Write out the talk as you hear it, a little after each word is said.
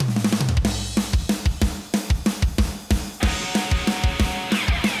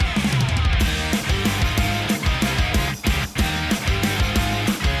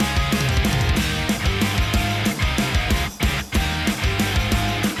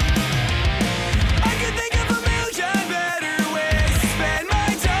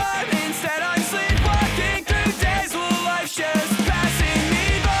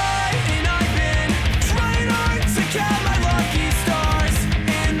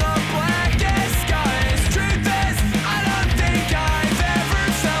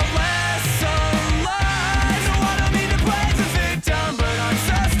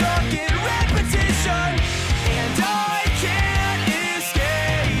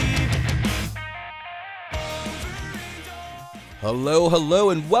Hello, hello,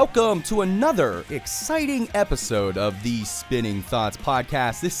 and welcome to another exciting episode of the Spinning Thoughts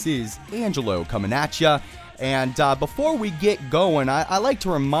Podcast. This is Angelo coming at ya, and before we get going, I like to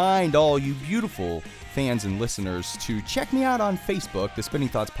remind all you beautiful fans and listeners to check me out on Facebook, the Spinning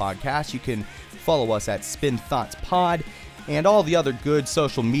Thoughts Podcast. You can follow us at Spin Thoughts Pod, and all the other good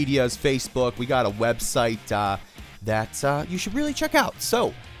social medias, Facebook. We got a website that you should really check out.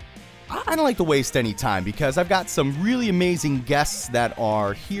 So, I don't like to waste any time because I've got some really amazing guests that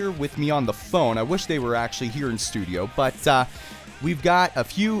are here with me on the phone. I wish they were actually here in studio, but we've got a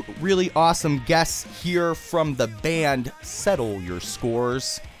few really awesome guests here from the band Settle Your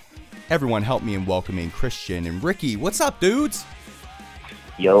Scores. Everyone help me in welcoming Christian and Ricky. What's up, dudes?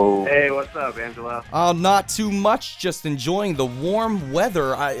 Yo. Hey, what's up, Angelo? Not too much, just enjoying the warm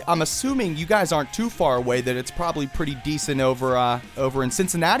weather. I'm assuming you guys aren't too far away, that it's probably pretty decent over in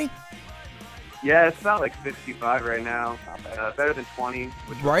Cincinnati? Yeah, it's about like 65 right now. Better than 20, which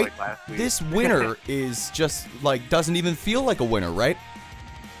was Right? like last week. This winter is just like doesn't even feel like a winter, right?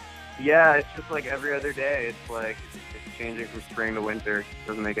 Yeah, it's just like every other day. It's like it's changing from spring to winter.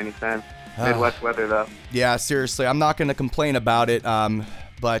 Doesn't make any sense. Midwest weather, though. Yeah, seriously, I'm not going to complain about it.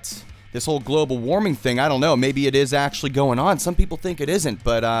 But this whole global warming thing, I don't know. Maybe it is actually going on. Some people think it isn't,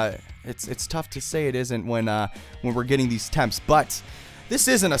 but it's tough to say it isn't when we're getting these temps. But this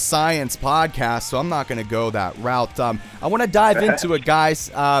isn't a science podcast, so I'm not going to go that route. I want to dive into it,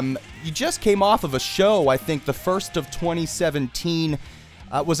 guys. You just came off of a show, I think, the first of 2017.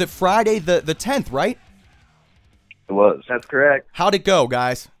 Was it Friday the 10th, right? It was. That's correct. How'd it go,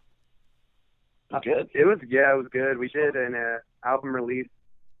 guys? Good. It was good. We did an album release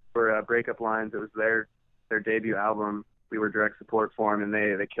for Breakup Lines. It was their debut album. We were direct support for them, and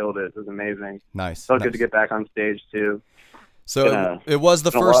they killed it. It was amazing. Nice. Felt nice. good to get back on stage, too. So it was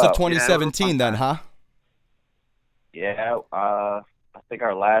the first of while. 2017 then, huh? Yeah, I think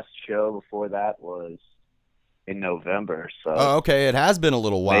our last show before that was in November. So Oh, okay. It has been a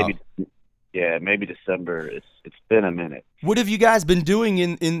little while. maybe December. It's been a minute. What have you guys been doing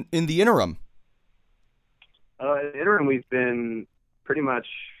in the interim? In the interim, we've been pretty much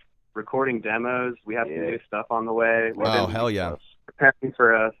recording demos. We have some new stuff on the way. We've Oh, been hell yeah. preparing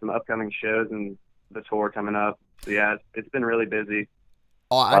for some upcoming shows and the tour coming up. So yeah, it's been really busy.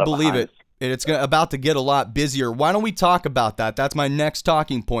 Oh, I lot of believe behind. it. And it's about to get a lot busier. Why don't we talk about that? That's my next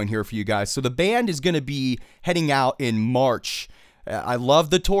talking point here for you guys. So the band is going to be heading out in March. I love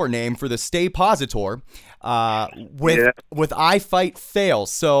the tour name for the Stay Positor with I Fight Fail.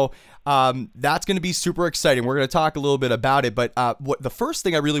 So that's going to be super exciting. We're going to talk a little bit about it. But the first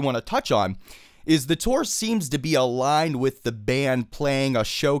thing I really want to touch on is the tour seems to be aligned with the band playing a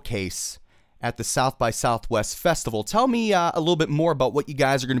showcase at the South by Southwest Festival. Tell me a little bit more about what you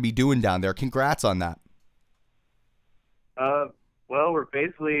guys are going to be doing down there. Congrats on that. Well, we're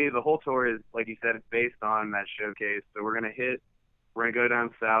basically, the whole tour is, like you said, it's based on that showcase. So we're going to go down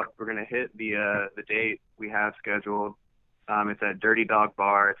south. We're going to hit the date we have scheduled. It's at Dirty Dog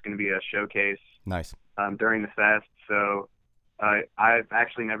Bar. It's going to be a showcase. Nice. During the fest. So I've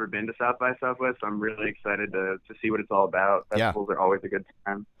actually never been to South by Southwest, so I'm really excited to see what it's all about. Festivals are always a good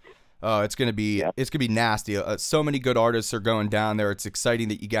time. Oh, it's gonna be nasty. So many good artists are going down there. It's exciting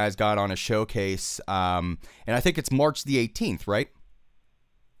that you guys got on a showcase. And I think it's March the 18th, right?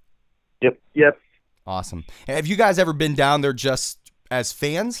 Yep. Awesome. Have you guys ever been down there just as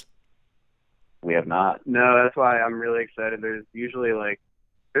fans? We have not. No, that's why I'm really excited. There's usually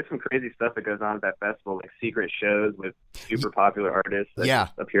there's some crazy stuff that goes on at that festival, like secret shows with super popular artists that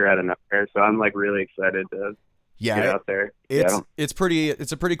just appear out of nowhere. So I'm really excited to get out there. It's a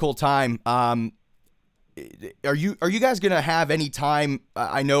pretty cool time. Are you guys gonna have any time?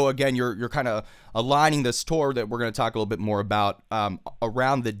 I know again you're kind of aligning this tour that we're gonna talk a little bit more about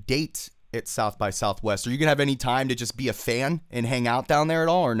around the date at South by Southwest. Are you gonna have any time to just be a fan and hang out down there at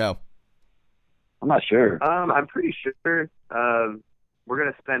all, or no? I'm not sure. I'm pretty sure we're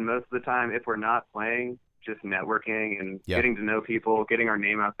gonna spend most of the time, if we're not playing, just networking and getting to know people, getting our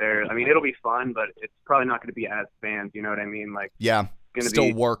name out there. I mean, it'll be fun, but it's probably not going to be as fans. You know what I mean? Work. It's going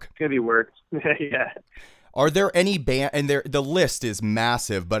to be work. Yeah. Are there any band? And the list is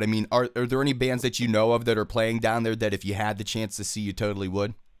massive, but I mean, are there any bands that you know of that are playing down there that if you had the chance to see, you totally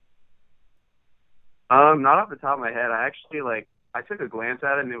would? Not off the top of my head. I actually I took a glance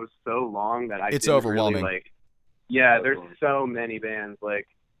at it, and it was so long that it's didn't overwhelming. Really, there's so many bands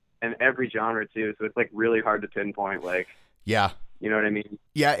and every genre too, so it's really hard to pinpoint. Yeah, you know what I mean?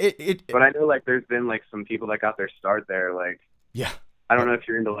 Yeah, But I know there's been some people that got their start there. Yeah, I don't know if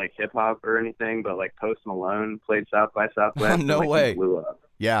you're into like hip hop or anything, but like Post Malone played South by Southwest. No and, like, way. He blew up.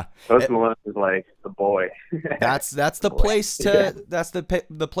 Yeah. Post Malone is like the boy. That's the place to that's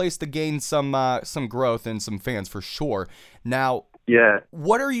the place to gain some growth and some fans for sure. Now, Yeah.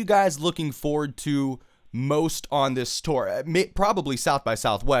 what are you guys looking forward to most on this tour? Probably South by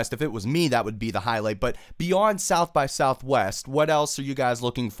Southwest. If it was me, that would be the highlight. But beyond South by Southwest, what else are you guys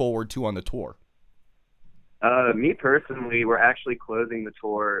looking forward to on the tour? Me personally, we're actually closing the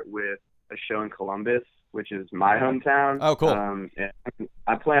tour with a show in Columbus, which is my hometown. Oh, cool. And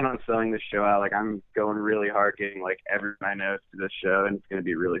I plan on selling this show out. Like, I'm going really hard, getting like everyone I know to this show, and it's going to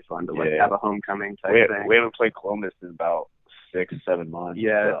be really fun to like have a homecoming type thing. We haven't played Columbus in about 6-7 months.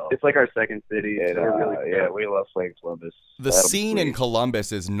 Yeah, so. it's like our second city. We love playing Columbus. The scene in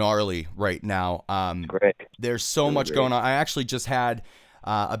Columbus is gnarly right now. Great. There's so much going on. I actually just had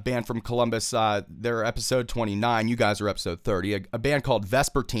a band from Columbus. They're episode 29. You guys are episode 30. A band called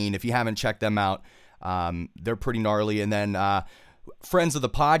Vespertine. If you haven't checked them out, they're pretty gnarly. And then friends of the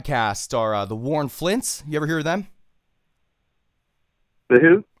podcast are the Warren Flints. You ever hear of them? The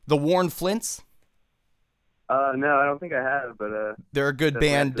who? The Warren Flints. No, I don't think I have, but they're a good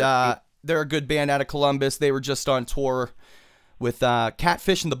band. They're a good band out of Columbus. They were just on tour with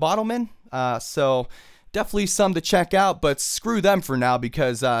Catfish and the Bottlemen. So definitely some to check out, but screw them for now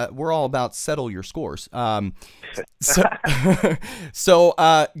because we're all about settle your scores. So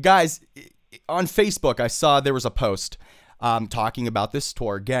guys, on Facebook, I saw there was a post talking about this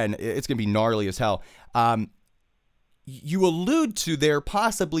tour. Again, it's going to be gnarly as hell. You allude to there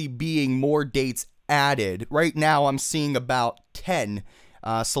possibly being more dates added. Right now, I'm seeing about 10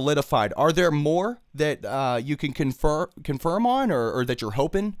 solidified. Are there more that you can confirm on or that you're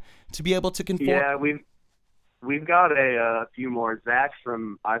hoping to be able to confirm? Yeah, we've got a few more. Zach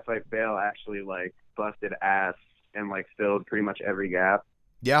from I Fight Fail actually like busted ass and like filled pretty much every gap.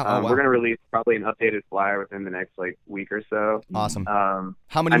 Yeah, wow. We're gonna release probably an updated flyer within the next like week or so. Awesome.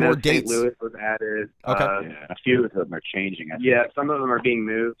 How many I know more dates? St. Louis was added. Okay. A few of them are changing. Yeah, some of them are being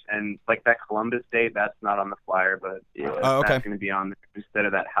moved, and like that Columbus date, that's not on the flyer, but that's going to be on there instead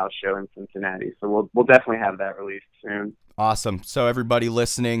of that house show in Cincinnati. So we'll definitely have that released soon. Awesome. So everybody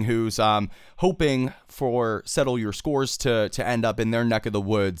listening who's hoping for Settle Your Scores to end up in their neck of the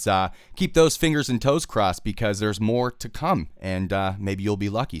woods, keep those fingers and toes crossed because there's more to come, and maybe you'll be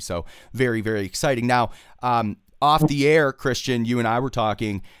lucky. So very, very exciting. Now, off the air, Christian, you and I were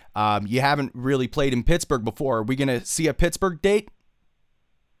talking. You haven't really played in Pittsburgh before. Are we going to see a Pittsburgh date?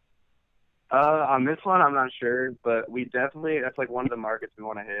 On this one, I'm not sure, but we definitely, that's like one of the markets we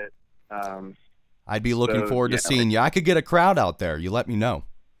want to hit. I'd be looking forward to seeing you. I could get a crowd out there. You let me know.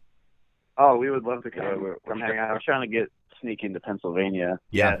 Oh, we would love to come hang out. We're trying to sneak into Pennsylvania.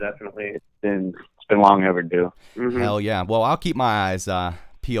 Yeah, definitely. It's been long overdue. Mm-hmm. Hell yeah. Well, I'll keep my eyes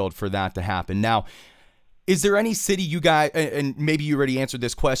peeled for that to happen. Now, is there any city you guys, and maybe you already answered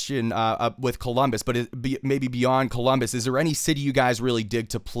this question with Columbus, but maybe beyond Columbus, is there any city you guys really dig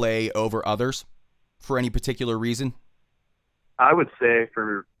to play over others for any particular reason? I would say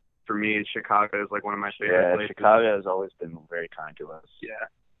for me, Chicago is like one of my favorite places. Chicago has always been very kind to us. Yeah.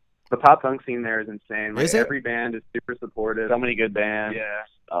 The pop punk scene there is insane. Like, is it? Every band is super supportive. So many good bands.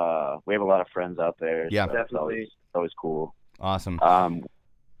 Yeah. We have a lot of friends out there. Yeah. So definitely. It's always cool. Awesome. We've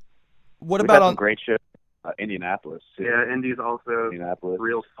What about got some great shows? Indianapolis. Too. Yeah, Indy's also Indianapolis.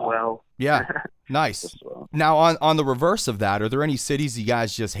 real swell. Yeah. Nice. Now, on the reverse of that, are there any cities you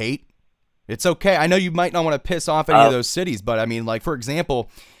guys just hate? It's okay. I know you might not want to piss off any of those cities, but I mean, like, for example,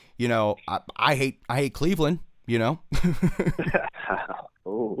 you know, I hate Cleveland, you know?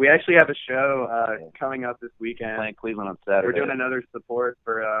 We actually have a show coming up this weekend. Playing Cleveland on Saturday. We're doing another support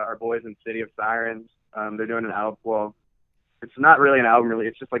for our boys in City of Sirens. They're doing an album. Well, it's not really an album, really.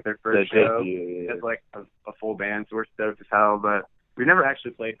 It's just like their first show. It's like a full band, so we're stoked as hell. But we've never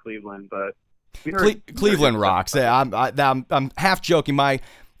actually played Cleveland, but Cleveland rocks. I'm half joking.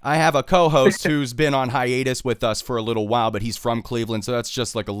 I have a co-host who's been on hiatus with us for a little while, but he's from Cleveland, so that's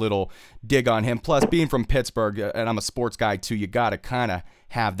just like a little dig on him. Plus, being from Pittsburgh, and I'm a sports guy too, you got to kind of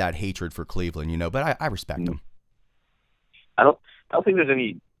have that hatred for Cleveland, you know, but I respect them. I don't think there's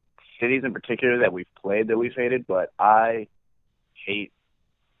any cities in particular that we've played that we've hated, but I hate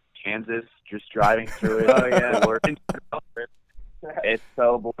Kansas, just driving through it. Oh, yeah. It's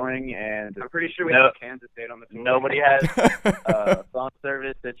so boring, and I'm pretty sure we have a Kansas date on the tour. Nobody has phone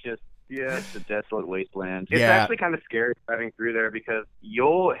service. It's just it's a desolate wasteland. It's actually kind of scary driving through there because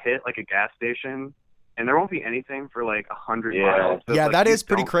you'll hit like a gas station, and there won't be anything for like 100 miles. So yeah, like, that is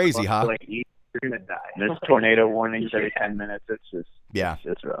pretty crazy, huh? Like, you're gonna die. There's tornado warnings every 10 minutes. It's just Yeah.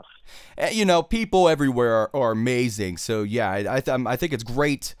 It's rough. You know, people everywhere are amazing. So, yeah, I think it's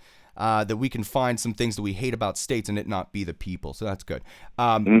great that we can find some things that we hate about states and it not be the people. So that's good.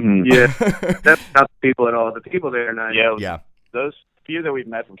 Yeah, that's not the people at all. The people there are nice. Yeah. Those few that we've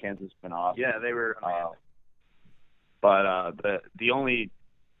met from Kansas have been awesome. Yeah, they were amazing. But the only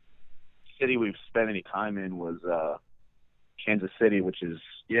city we've spent any time in was Kansas City, which is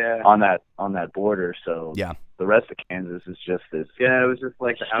on that border. So yeah, the rest of Kansas is just this. Yeah, it was just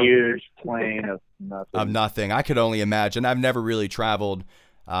like the huge plain of nothing. Of nothing. I could only imagine. I've never really traveled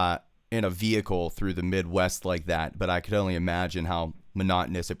in a vehicle through the Midwest like that, but I could only imagine how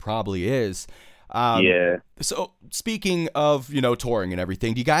monotonous it probably is. Yeah. So speaking of, you know, touring and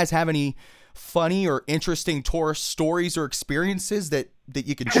everything, do you guys have any funny or interesting tour stories or experiences that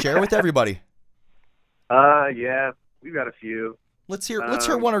you can share with everybody? Yeah, we've got a few. Let's hear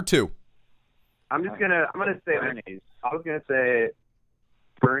one or two. I'm gonna say Bernie's. I was gonna say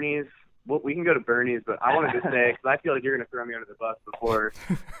Bernie's. Well, we can go to Bernie's, but I wanted to say, because I feel like you're gonna throw me under the bus before.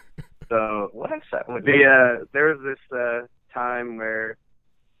 So what is that? There was this time where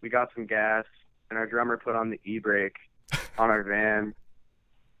we got some gas and our drummer put on the e-brake on our van,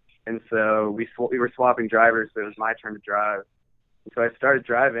 and so we were swapping drivers, so it was my turn to drive. And so I started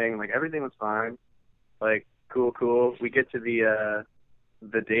driving, like everything was fine, like cool. We get to the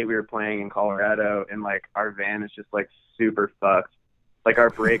date we were playing in Colorado, and like our van is just like super fucked. Like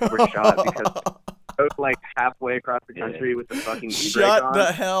our brakes were shot because I was like halfway across the country with the fucking e-brake on. Shut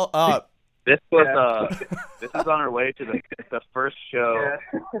the hell up. This was this is on our way to the first show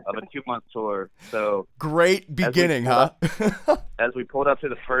of a 2-month tour. So great beginning, huh? As we pulled up to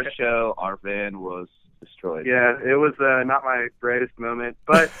the first show, our van was destroyed. Yeah, it was not my brightest moment,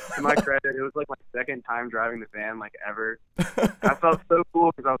 but to my credit, it was like my second time driving the van like ever. I felt so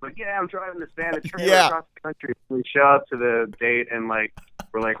cool because I was like, yeah, I'm driving this van a trailer across the country. We show up to the date and like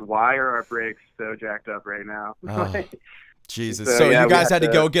we're like, why are our brakes so jacked up right now? Oh, Jesus. So you guys had to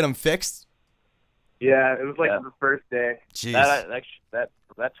go get them fixed? Yeah, it was like the first day. Jeez.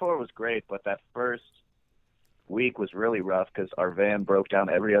 That tour was great, but that first week was really rough because our van broke down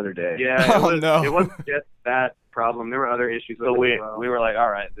every other day. Yeah, it wasn't just that problem. There were other issues with it. So as well. we were like,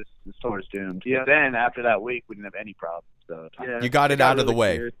 all right, this tour is doomed. Yeah. But then after that week, we didn't have any problems. So you got it out of the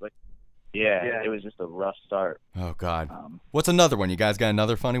way. It was just a rough start. Oh God. What's another one? You guys got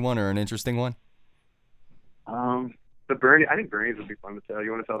another funny one or an interesting one? The Bernie. I think Bernie's would be fun to tell. You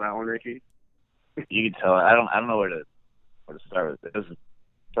want to tell that one, Ricky? You can tell. I don't know where to start with it. It was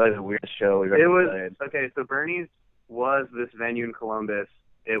probably the weirdest show we've ever played. Okay, so Bernie's was this venue in Columbus.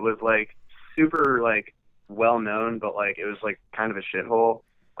 It was like super like well known, but like it was like kind of a shithole.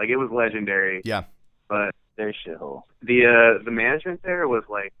 Like it was legendary. Yeah. But very shithole. The management there was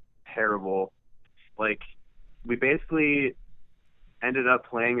like terrible. Like we basically ended up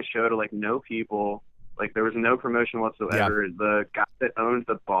playing a show to like no people. Like there was no promotion whatsoever. Yeah. The guy that owned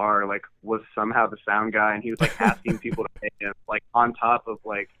the bar like was somehow the sound guy, and he was like asking people to pay him. Like on top of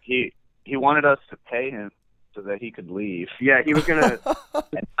like he wanted us to pay him so that he could leave. Yeah, he was gonna.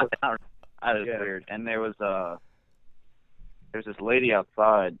 That was weird. And there's this lady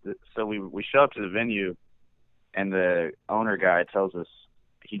outside. So we show up to the venue, and the owner guy tells us,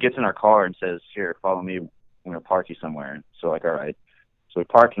 he gets in our car and says, "Here, follow me. I'm gonna park you somewhere." So like, all right. So we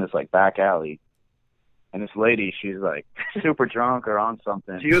park in this like back alley. And this lady, she's like super drunk or on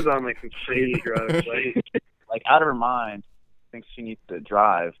something. She was on like some shady drugs, like out of her mind, thinks she needs to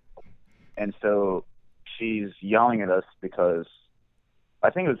drive, and so she's yelling at us because I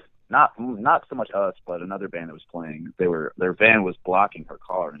think it was not so much us, but another band that was playing. Their van was blocking her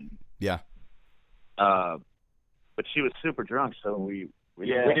car. And, yeah. But she was super drunk, so we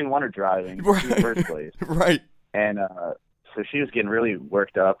didn't want her driving in the first place. Right. And so she was getting really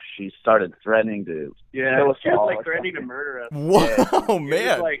worked up. She started threatening to kill us she was all like threatening to murder us. Whoa,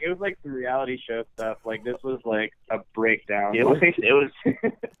 man! It was like some reality show stuff. Like this was like a breakdown. It was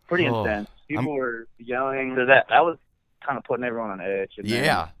pretty intense. People were yelling. So that was kind of putting everyone on edge. And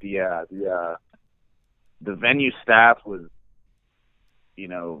yeah. The venue staff was,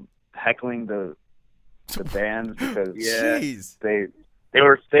 heckling the bands because Jeez. they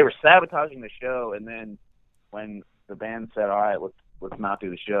were sabotaging the show, and then when the band said, all right, let's not do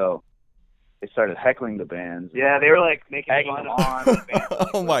the show, they started heckling the bands. Yeah, they were like making fun of the band.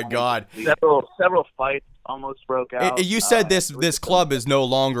 Oh my God. Several fights almost broke out. You said this club is no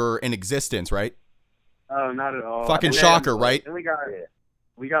longer in existence, right? Oh, not at all. Fucking shocker, right? And we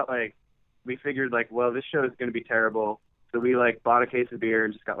figured like, well, this show is going to be terrible. So we like bought a case of beer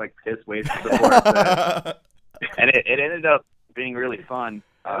and just got like piss wasted before it set. And it ended up being really fun.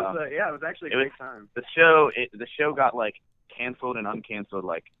 It was actually a great time. The show got like canceled and uncanceled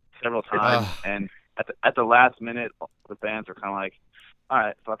like several times, and at the last minute, the bands were kind of like, "All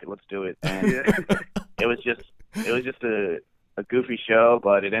right, fuck it, let's do it." And it was just a goofy show,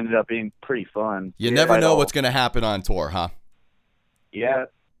 but it ended up being pretty fun. You never know what's going to happen on tour, huh? Yeah,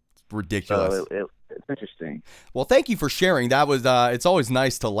 it's ridiculous. So it's interesting. Well, thank you for sharing. That was it's always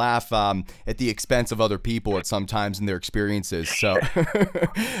nice to laugh at the expense of other people at sometimes in their experiences. So,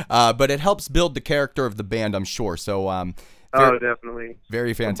 but it helps build the character of the band, I'm sure. So, definitely.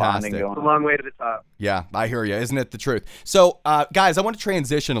 Very fantastic. It's a long way to the top. Yeah, I hear you. Isn't it the truth? So, guys, I want to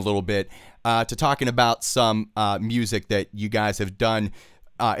transition a little bit to talking about some music that you guys have done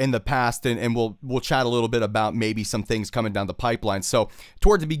in the past, and we'll chat a little bit about maybe some things coming down the pipeline. So,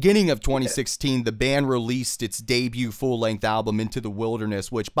 toward the beginning of 2016, the band released its debut full-length album, Into the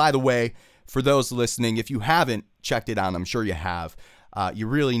Wilderness, which, by the way, for those listening, if you haven't checked it out, I'm sure you have. You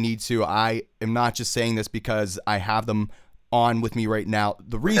really need to. I am not just saying this because I have them on with me right now.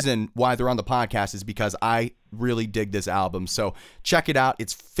 The reason why they're on the podcast is because I really dig this album. So check it out.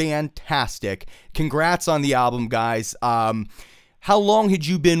 It's fantastic. Congrats on the album, guys. How long had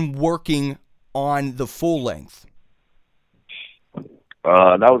you been working on the full length?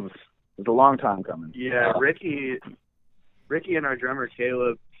 That was a long time coming. Yeah, Ricky and our drummer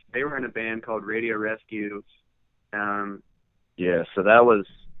Caleb, they were in a band called Radio Rescue. Yeah, so that was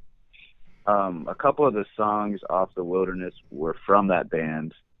a couple of the songs off The Wilderness were from that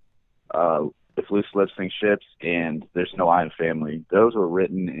band. With Loose Lips Sink Ships and There's No I in Family. Those were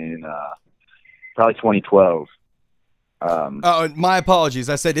written in probably 2012. My apologies.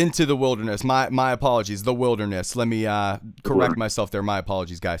 I said Into the Wilderness. My apologies. The Wilderness. Let me correct myself there. My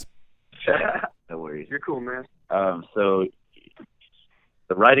apologies, guys. No worries. You're cool, man. So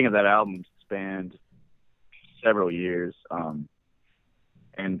the writing of that album spanned several years.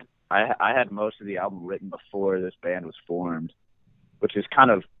 And I had most of the album written before this band was formed, which is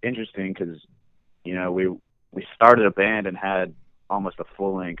kind of interesting because, you know, we started a band and had almost a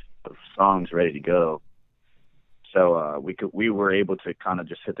full length of songs ready to go. So we were able to kind of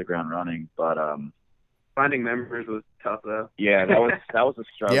just hit the ground running, but finding members was tough though. Yeah, that was a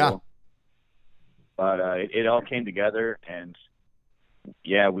struggle. Yeah. But it all came together, and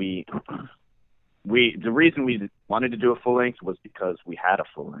yeah, the reason we wanted to do a full length was because we had a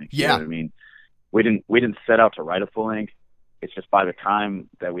full length. Yeah. You know what I mean? We didn't set out to write a full length. It's just by the time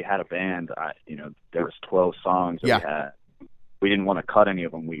that we had a band, there was 12 songs that we had. We didn't want to cut any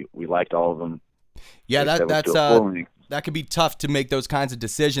of them. We liked all of them. Yeah, that could be tough to make those kinds of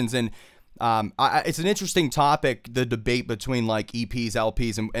decisions, and it's an interesting topic, the debate between like EPs,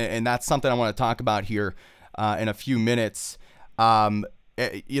 LPs, and that's something I want to talk about here in a few minutes.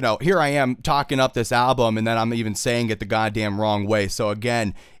 Here I am talking up this album, and then I'm even saying it the goddamn wrong way. So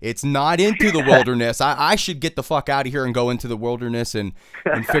again, it's not Into the Wilderness. I should get the fuck out of here and go into the wilderness and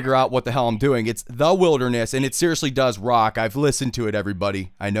figure out what the hell I'm doing. It's The Wilderness, and it seriously does rock. I've listened to it,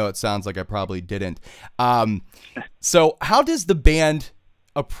 everybody. I know it sounds like I probably didn't. So how does the band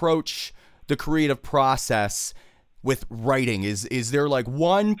approach the creative process with writing? Is there like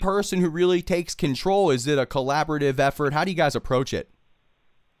one person who really takes control? Is it a collaborative effort? How do you guys approach it?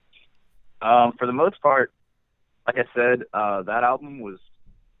 For the most part, like I said, that album was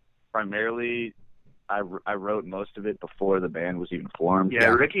primarily I wrote most of it before the band was even formed. Yeah,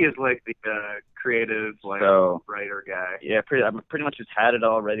 Ricky is like the creative writer guy. Yeah, I pretty much just had it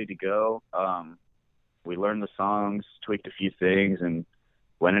all ready to go. We learned the songs, tweaked a few things, and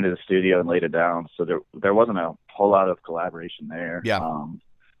went into the studio and laid it down. So there wasn't a whole lot of collaboration there. Yeah.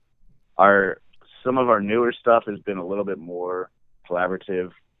 Some of our newer stuff has been a little bit more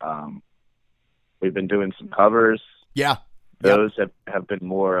collaborative. We've been doing some covers. Yeah. Those have been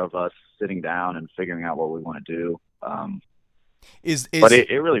more of us sitting down and figuring out what we want to do. But it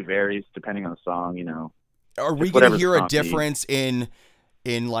really varies depending on the song, you know. Are we going to hear a difference in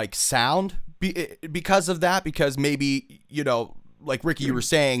like sound because of that? Because maybe, like Ricky, you were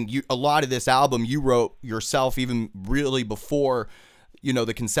saying, a lot of this album you wrote yourself even really before,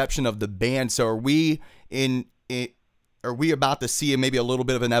 the conception of the band. So are we about to see maybe a little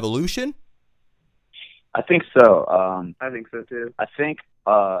bit of an evolution? I think so. I think so too. I think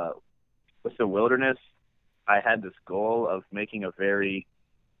with The Wilderness, I had this goal of making a very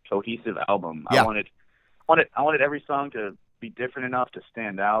cohesive album. Yeah. I wanted every song to be different enough to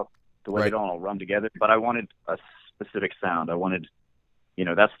stand out the way they don't all run together, but I wanted a specific sound. I wanted,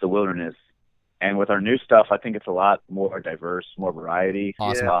 that's The Wilderness. And with our new stuff, I think it's a lot more diverse, more variety.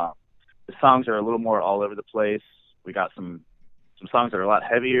 Awesome. The songs are a little more all over the place. We got some songs that are a lot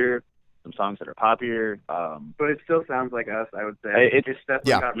heavier, some songs that are poppier. But it still sounds like us, I would say. It's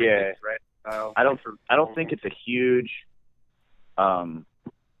definitely got right style. I don't think it's a huge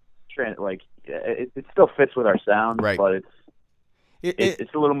like it still fits with our sound, Right. but It,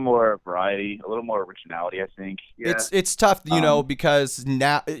 it's a little more variety, a little more originality, I think. Yeah. It's tough, because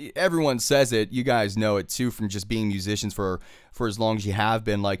now everyone says it. You guys know it too from just being musicians for as long as you have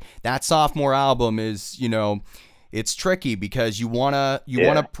been. Like that sophomore album is, it's tricky because you wanna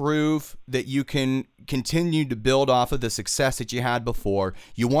prove that you can continue to build off of the success that you had before.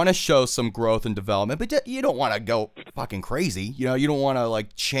 You want to show some growth and development, but you don't want to go fucking crazy. You don't want to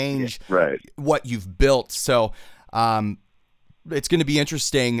like change what you've built. So, it's going to be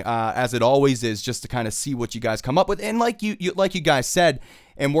interesting, as it always is, just to kind of see what you guys come up with. And like you guys said,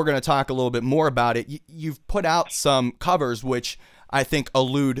 and we're going to talk a little bit more about it, you've put out some covers which I think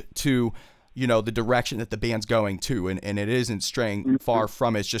allude to, the direction that the band's going to, and it isn't straying far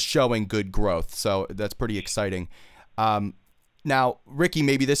from it. It's just showing good growth. So that's pretty exciting. Now, Ricky,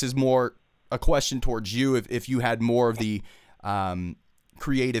 maybe this is more a question towards you. If you had more of the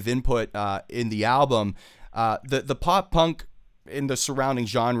creative input in the album, the pop punk in the surrounding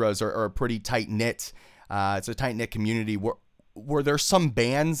genres are pretty tight knit. It's a tight knit community. Were there some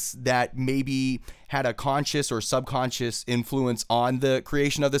bands that maybe had a conscious or subconscious influence on the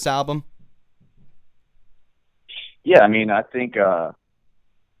creation of this album? Yeah, I mean, I think as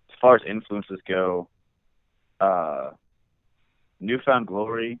far as influences go, Newfound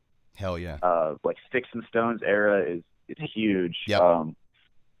Glory, hell yeah, like Sticks and Stones era is huge. Yep.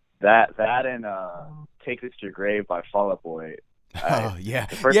 That and Take This to Your Grave by Fall Out Boy. Oh yeah.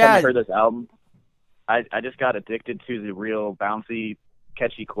 The first time I heard this album, I just got addicted to the real bouncy,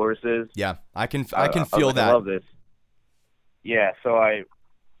 catchy choruses. Yeah, I can feel that. I love this. Yeah, so I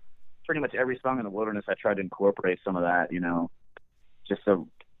pretty much every song in the Wilderness I tried to incorporate some of that. Just so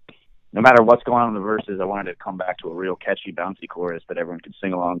no matter what's going on in the verses, I wanted to come back to a real catchy, bouncy chorus that everyone could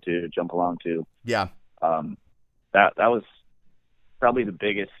sing along to, jump along to. Yeah. That was probably the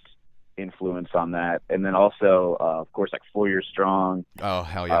biggest influence on that. And then also, of course, like 4 Years Strong. Oh,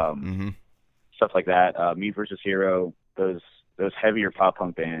 hell yeah. Stuff like that. Me versus Hero, those heavier pop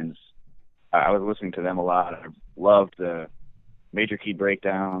punk bands. I was listening to them a lot. I loved the major key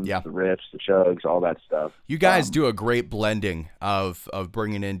breakdowns, the riffs, the chugs, all that stuff. You guys do a great blending of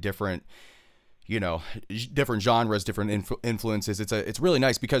bringing in different, different genres, different influences. It's really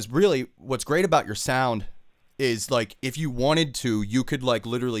nice because really what's great about your sound is like if you wanted to, you could like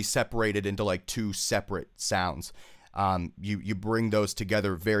literally separate it into like two separate sounds. You bring those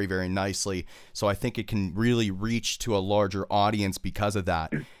together very, very nicely. So I think it can really reach to a larger audience because of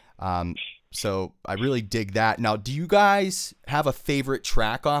that. So I really dig that. Now, do you guys have a favorite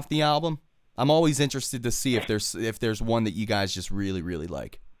track off the album? I'm always interested to see if there's one that you guys just really, really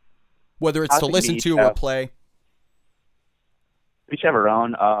like, whether it's to listen to or play. Each have our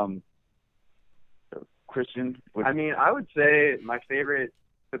own. Christian? I mean, I would say my favorite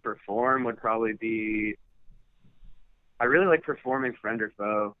to perform would probably be, I really like performing Friend or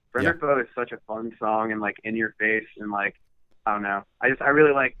Foe. Friend or Foe is such a fun song and like in your face and like, I don't know. I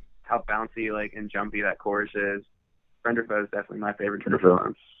really like how bouncy like and jumpy that chorus is. Friend or Foe is definitely my favorite to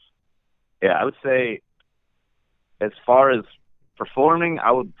perform. Yeah, I would say as far as performing,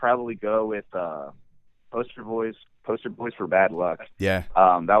 I would probably go with Poster Boys for Bad Luck. Yeah.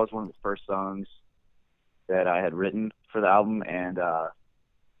 That was one of the first songs that I had written for the album, and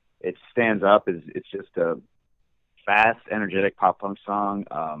it stands up. It's just a fast, energetic pop punk song.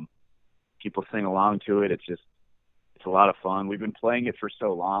 People sing along to it. It's a lot of fun. We've been playing it for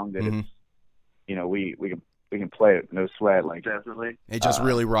so long that it's, we can play it no sweat. Like definitely, it just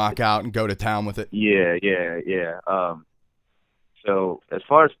really rock out and go to town with it. Yeah. So as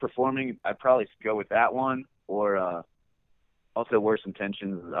far as performing, I'd probably go with that one, or also Worse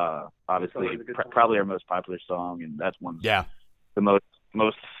Intentions. Obviously, probably our most popular song, and that's one. Yeah. The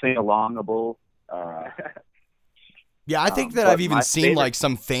most sing-alongable. Yeah, I think that I've even seen like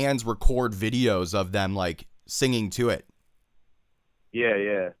some fans record videos of them like singing to it.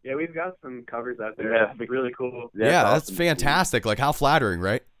 Yeah. We've got some covers out there. Yeah, it's really cool. That's fantastic. Like how flattering,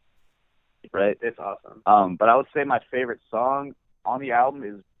 right? Right. It's awesome. But I would say my favorite song on the album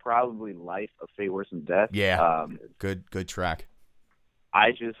is probably Life of Fate Worse Than Death. Yeah. Good track.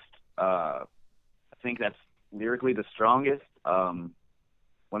 I just I think that's lyrically the strongest.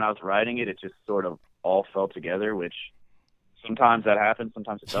 When I was writing it, it just sort of all fell together, which sometimes that happens,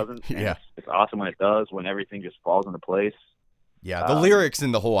 sometimes it doesn't. Yeah. It's awesome when it does, when everything just falls into place. Yeah, the lyrics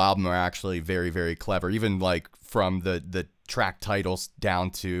in the whole album are actually very, very clever, even like from the track titles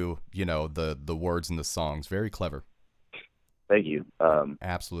down to, the words in the songs. Very clever. Thank you.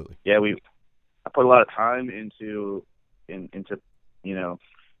 Absolutely. Yeah, I put a lot of time into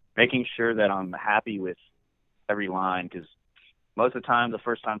making sure that I'm happy with every line, because most of the time, the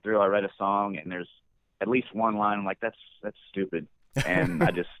first time through, I write a song and there's at least one line I'm like, that's stupid, and I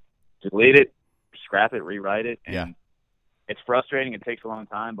just delete it, scrap it, rewrite it, and it's frustrating. It takes a long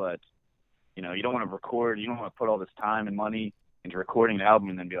time, but you know, you don't want to record. You don't want to put all this time and money into recording an album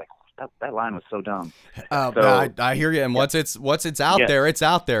and then be like, that line was so dumb. So, I hear you. And once it's out there, it's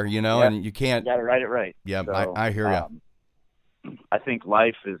out there. You know, and you can't. You got to write it right. Yeah, so, I hear you. I think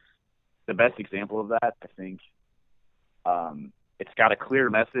Life is the best example of that. I think it's got a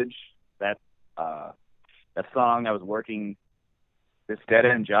clear message. That song, I was working this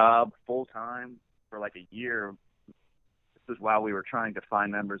dead-end job full-time for like a year. This is while we were trying to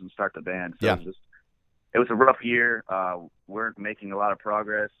find members and start the band. So it was a rough year. Weren't making a lot of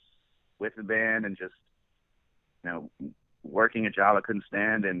progress with the band, and just, you know, working a job I couldn't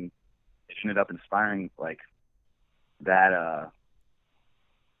stand, and it ended up inspiring like that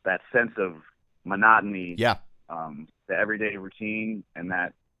sense of monotony, the everyday routine, and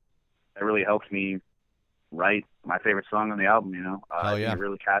that really helped me write my favorite song on the album. You know, I think it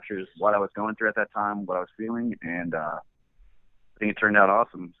really captures what I was going through at that time, what I was feeling, and I think it turned out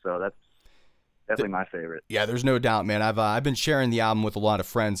awesome. So that's definitely my favorite. Yeah, there's no doubt, man. I've been sharing the album with a lot of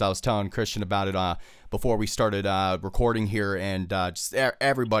friends. I was telling Christian about it before we started recording here, and just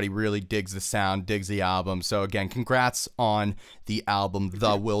everybody really digs the sound, digs the album. So again, congrats on the album,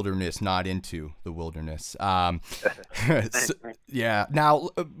 The Wilderness, not Into the Wilderness. Yeah. Now,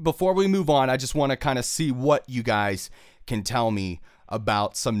 before we move on, I just want to kind of see what you guys can tell me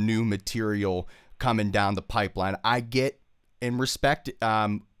about some new material coming down the pipeline. I get and respect,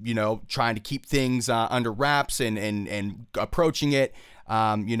 you know, trying to keep things under wraps and approaching it,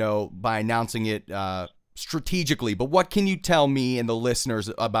 you know, by announcing it strategically. But what can you tell me and the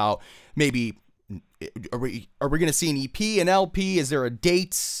listeners about maybe, are we going to see an EP, an LP? Is there a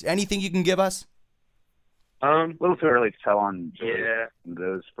date? Anything you can give us? A little too early to tell on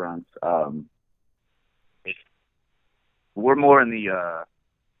those fronts. We're more in the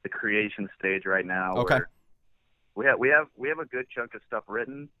creation stage right now. Okay. We have a good chunk of stuff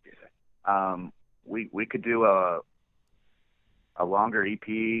written. We could do a longer EP,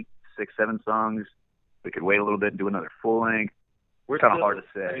 6-7 songs. We could wait a little bit and do another full length. We're kind of hard to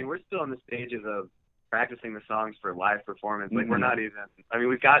say. I mean, we're still in the stages of practicing the songs for live performance. Like, we're not even. I mean,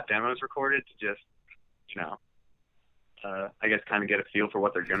 we've got demos recorded to just, you know, I guess kind of get a feel for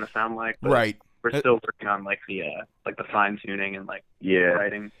what they're gonna sound like. But right. We're still working on like the fine tuning and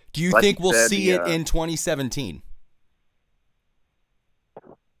writing. Do you think we'll see it in 2017?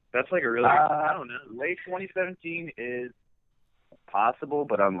 That's like a really, I don't know. Late 2017 is possible,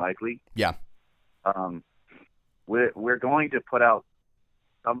 but unlikely. Yeah. We're going to put out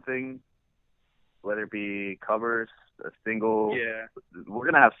something, whether it be covers, a single. Yeah. We're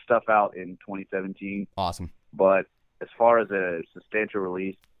going to have stuff out in 2017. Awesome. But as far as a substantial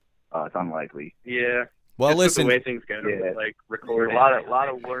release, it's unlikely. Yeah. Well, just listen. The way things go, like recording. A lot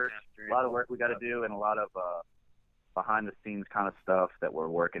of work we got to do, and a lot of behind the scenes kind of stuff that we're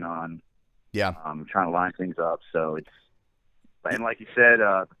working on. Yeah. Trying to line things up. So and like you said,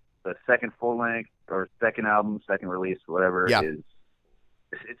 the second full length or second album, second release, whatever is,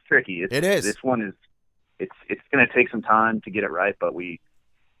 it's tricky. It is. This one is, it's going to take some time to get it right, but we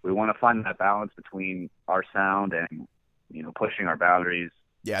want to find that balance between our sound and, you know, pushing our boundaries.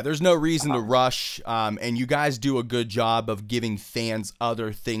 Yeah, there's no reason to rush, and you guys do a good job of giving fans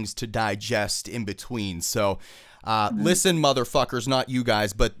other things to digest in between. So, listen, motherfuckers, not you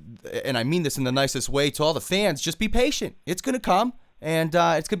guys, but, and I mean this in the nicest way to all the fans, just be patient. It's going to come, and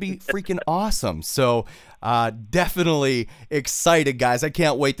it's going to be freaking awesome. So, definitely excited, guys. I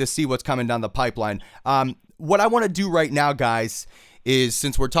can't wait to see what's coming down the pipeline. What I want to do right now, guys, is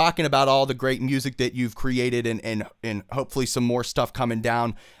since we're talking about all the great music that you've created and hopefully some more stuff coming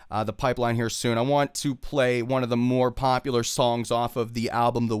down the pipeline here soon, I want to play one of the more popular songs off of the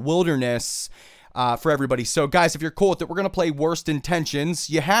album The Wilderness for everybody. So, guys, if you're cool with it, we're going to play Worst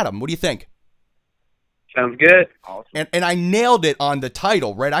Intentions. You had them. What do you think? Sounds good. Awesome. And I nailed it on the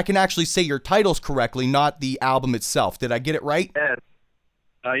title, right? I can actually say your titles correctly, not the album itself. Did I get it right? Yes.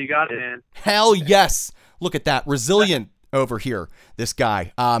 You got it, man. Hell yes. Look at that. Resilient over here, this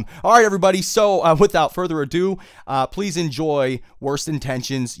guy. All right, everybody. So without further ado, please enjoy Worst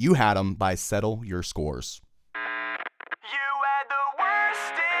Intentions. You Had 'Em by Settle Your Scores. You had the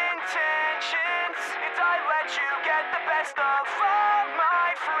worst intentions. It's I let you get the best of all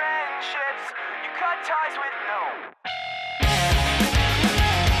my friendships. You cut ties with no.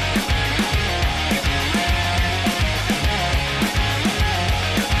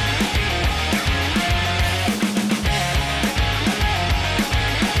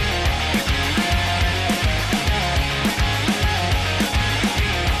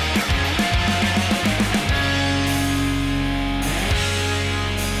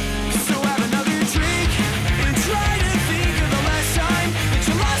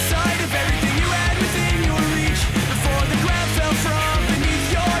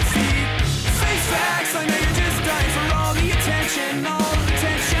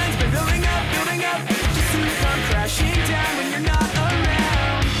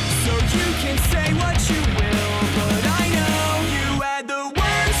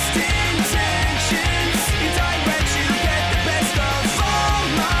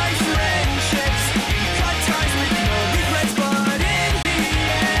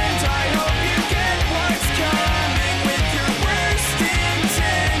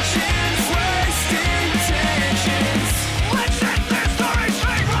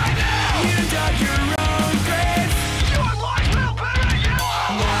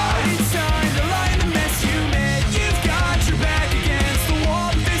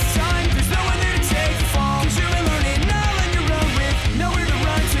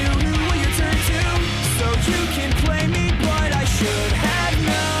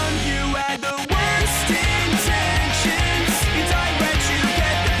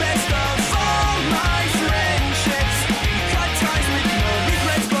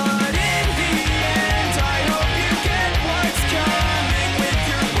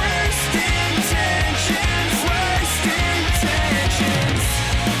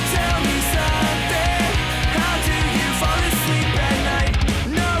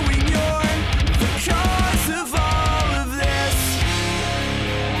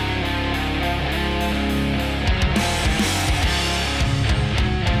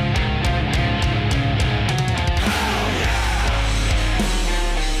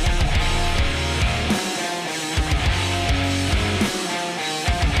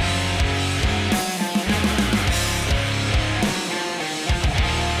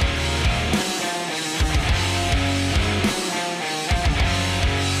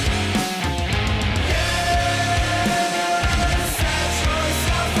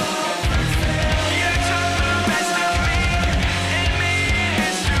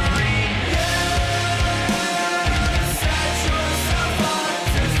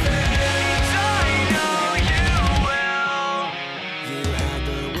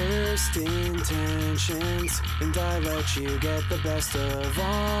 intentions, and I let you get the best of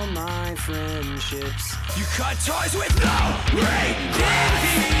all my friendships. You cut ties with no regret.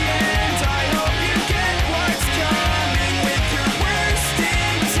 In the end, I hope you get what's coming with your worst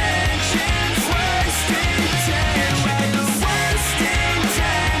intentions. Worst intentions. You had the worst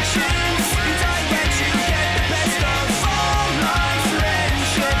intentions, and I let you get the best of all my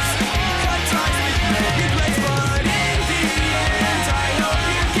friendships. You cut ties with no regrets, but in the end, I hope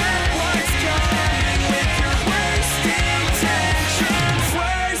you get what's coming with your worst intentions.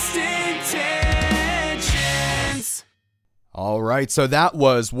 Worst intentions. All right, so that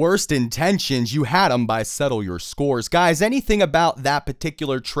was Worst Intentions. You Had 'Em by Settle Your Scores. Guys, anything about that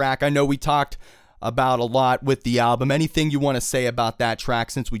particular track? I know we talked about a lot with the album. Anything you want to say about that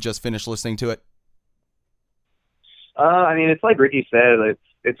track since we just finished listening to it? I mean, it's like Ricky said,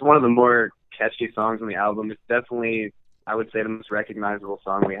 it's one of the more catchy songs on the album. It's definitely, I would say, the most recognizable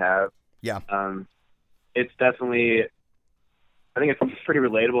song we have. Yeah. It's definitely, I think it's pretty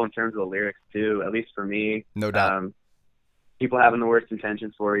relatable in terms of the lyrics too, at least for me. No doubt. People having the worst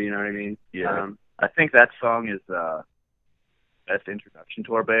intentions for you know what I mean? Yeah. I think that song is best introduction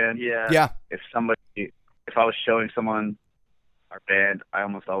to our band. Yeah. If I was showing someone our band, I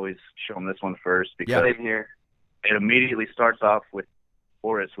almost always show them this one first because Same here. it immediately starts off with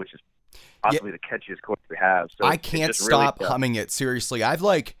chorus, which is possibly the catchiest chorus we have. So I it can't just stop really, humming it. Seriously, I've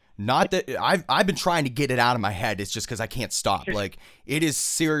been trying to get it out of my head. It's just because I can't stop. Like, it is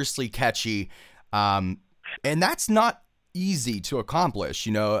seriously catchy, and that's not easy to accomplish.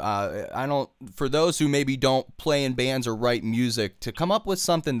 You know, for those who maybe don't play in bands or write music, to come up with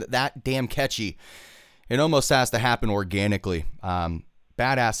something that damn catchy, it almost has to happen organically.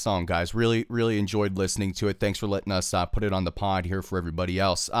 Badass song, guys. Really, really enjoyed listening to it. Thanks for letting us put it on the pod here for everybody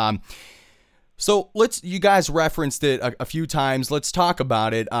else. So you guys referenced it a few times. Let's talk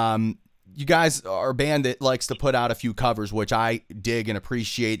about it. You guys are a band that likes to put out a few covers, which I dig and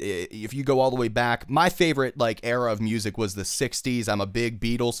appreciate. If you go all the way back, my favorite era of music was the 60s. I'm a big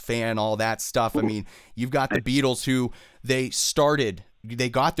Beatles fan, all that stuff. I mean, you've got the Beatles who they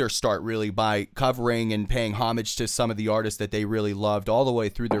got their start really by covering and paying homage to some of the artists that they really loved all the way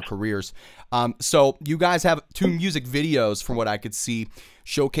through their careers. So you guys have 2 music videos from what I could see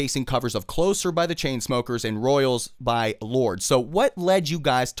showcasing covers of Closer by the Chainsmokers and Royals by Lorde. So what led you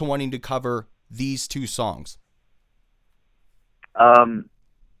guys to wanting to cover these 2 songs?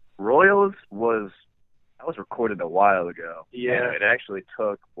 Royals was recorded a while ago. Yeah. And it actually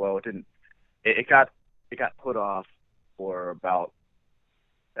took, it got put off for about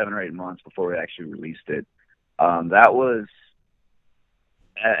 7 or 8 months before we actually released it. That was,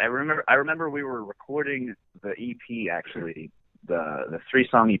 I remember we were recording the EP actually, the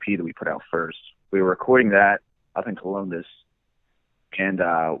 3-song EP that we put out first. We were recording that up in Columbus, and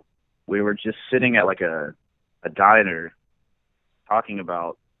we were just sitting at like a diner talking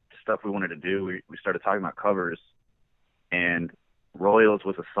about stuff we wanted to do. We started talking about covers, and Royals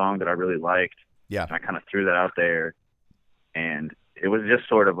was a song that I really liked. Yeah. And I kind of threw that out there, and it was just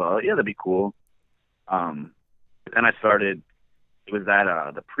sort of that'd be cool. But then it was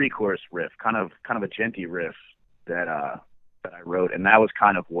that the pre-chorus riff, kind of a genty riff that I wrote, and that was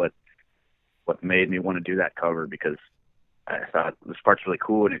kind of what made me want to do that cover, because I thought this part's really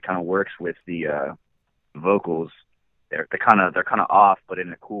cool and it kind of works with the vocals. They're kind of off, but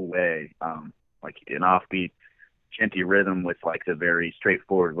in a cool way, like an offbeat, genty rhythm with like the very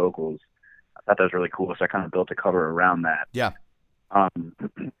straightforward vocals. I thought that was really cool, so I kind of built a cover around that. Yeah.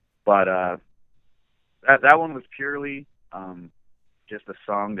 But that one was purely just a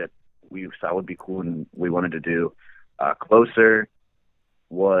song that we thought would be cool and we wanted to do. Closer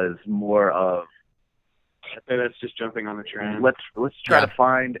was more of, I think that's just jumping on the trend. let's try to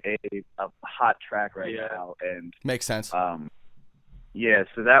find a hot track right now, and Makes sense. so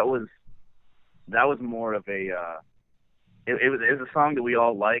that was more of a it was a song that we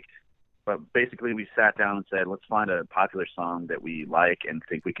all liked, but basically we sat down and said, let's find a popular song that we like and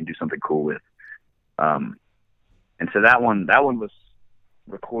think we can do something cool with. And so that one was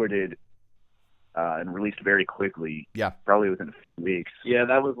recorded and released very quickly. Yeah. Probably within a few weeks. Yeah,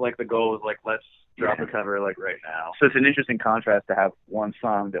 that was like the goal, was like, let's drop a cover like right now. So it's an interesting contrast to have one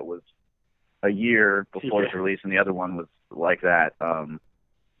song that was a year before its release and the other one was like that.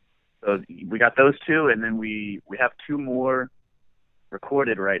 So we got those 2, and then we have 2 more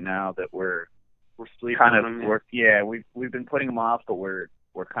recorded right now that we're sleeping kind on of them. we've been putting them off, but we're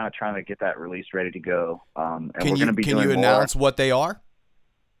kind of trying to get that release ready to go. And Can we're going to be you doing announce more. what they are?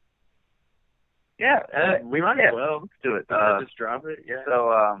 Yeah, we might as well. Let's do it. Just drop it. Yeah.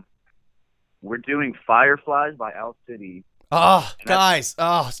 So we're doing Fireflies by Owl City. Oh, guys,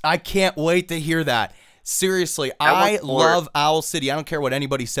 I can't wait to hear that. Seriously, I love Owl City. I don't care what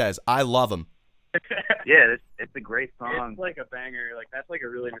anybody says. I love them. Yeah, it's a great song. It's like a banger. Like that's like a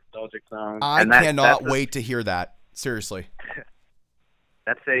really nostalgic song. I cannot wait to hear that. Seriously.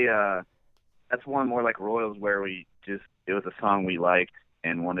 That's one more like Royals where it was a song we liked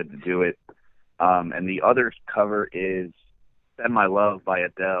and wanted to do it. And the other cover is "Send My Love" by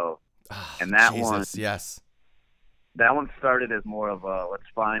Adele. Oh, and that Jesus, yes. That one started as more of a let's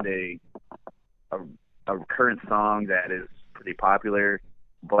find a current song that is pretty popular,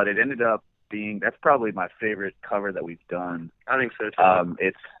 but it ended up being that's probably my favorite cover that we've done. I think so too.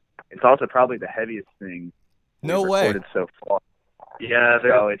 It's also probably the heaviest thing No we've way. recorded so far. Yeah,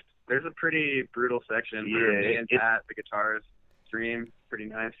 there's a pretty brutal section. Yeah, The guitars stream pretty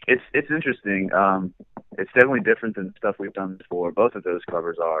nice. It's interesting. It's definitely different than stuff we've done before. Both of those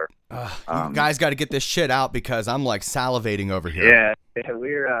covers are. You guys got to get this shit out because I'm like salivating over here. Yeah,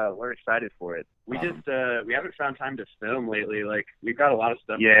 we're excited for it. We we haven't found time to film lately. Like we've got a lot of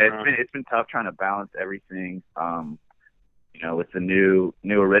stuff. Yeah, it's been tough trying to balance everything. With the new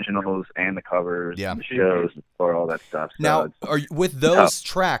originals and the covers, and the shows, or all that stuff. So now, with those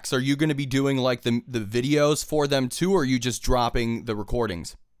tracks, are you going to be doing like the videos for them too, or are you just dropping the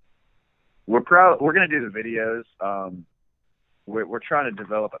recordings? We're going to do the videos. We're trying to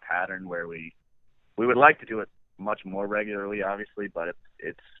develop a pattern where we would like to do it much more regularly, obviously, but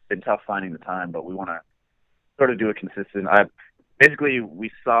it's been tough finding the time. But we want to sort of do it consistent.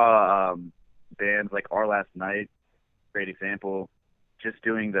 We saw bands like Our Last Night. Great example, just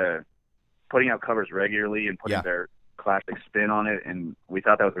putting out covers regularly and putting their classic spin on it, and we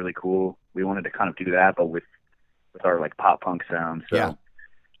thought that was really cool. We wanted to kind of do that, but with our like pop punk sound. So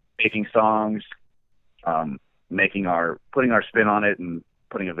making songs, putting our spin on it, and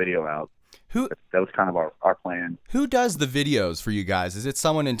putting a video out. That was kind of our plan. Who does the videos for you guys? Is it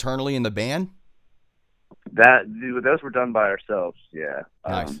someone internally in the band? Those were done by ourselves. Yeah.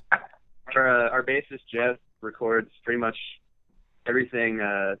 Nice. Our bassist Jeff records pretty much everything,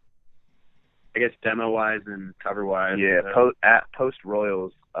 I guess demo-wise and cover-wise. Yeah, post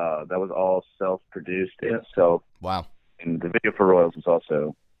Royals, that was all self-produced. Yeah. So wow. And the video for Royals was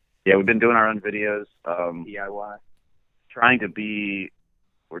also, we've been doing our own videos. DIY. We're trying to be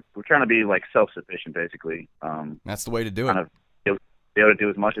like self-sufficient, basically. That's the way to do it. Kind of be able to do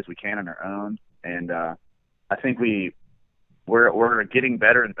as much as we can on our own, and I think we're getting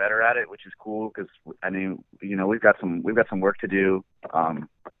better and better at it, which is cool because we've got some work to do,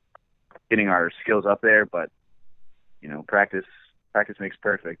 getting our skills up there. But practice makes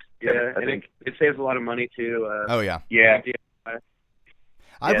perfect. Yeah, I think it saves a lot of money too. Oh yeah. Yeah.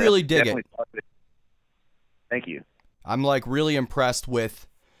 I really dig it. Thank you. I'm like really impressed with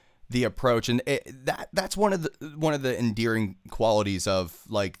the approach, and that's one of the endearing qualities of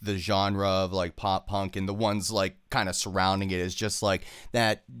like the genre of like pop punk, and the ones like kind of surrounding it is just like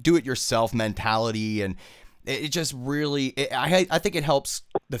that do-it-yourself mentality, and it just really I think it helps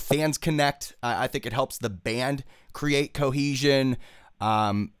the fans connect. I think it helps the band create cohesion.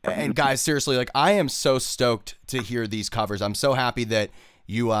 And guys, seriously, like I am so stoked to hear these covers. I'm so happy that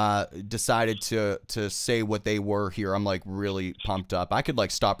you decided to say what they were here. I'm like really pumped up. I could like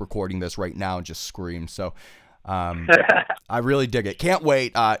stop recording this right now and just scream. So I really dig it. Can't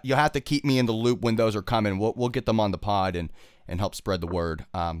wait. You'll have to keep me in the loop when those are coming. We'll get them on the pod and help spread the word.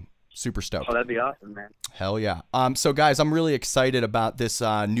 Super stoked. Oh, that'd be awesome, man. Hell yeah. So guys, I'm really excited about this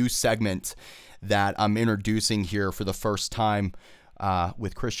new segment that I'm introducing here for the first time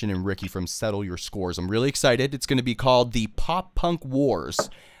with Christian and Ricky from Settle Your Scores. I'm really excited. It's going to be called the Pop Punk Wars.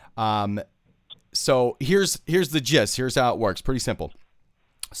 So here's the gist. Here's how it works. Pretty simple.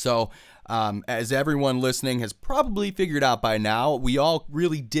 So as everyone listening has probably figured out by now, we all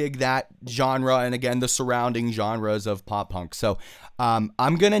really dig that genre and, again, the surrounding genres of pop punk. So I'm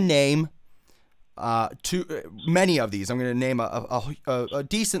going to name many of these. I'm going to name a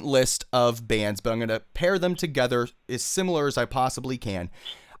decent list of bands, but I'm going to pair them together as similar as I possibly can.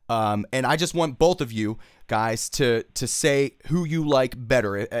 And I just want both of you guys to say who you like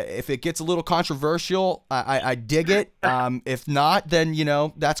better. If it gets a little controversial, I dig it. If not, then,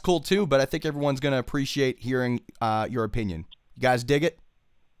 that's cool too. But I think everyone's going to appreciate hearing your opinion. You guys dig it?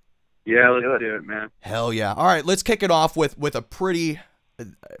 Yeah, let's do it, man. Hell yeah. All right, let's kick it off with a pretty...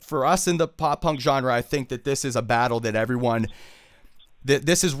 For us in the pop punk genre, I think that this is a battle that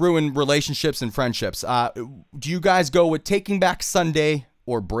this has ruined relationships and friendships. Do you guys go with Taking Back Sunday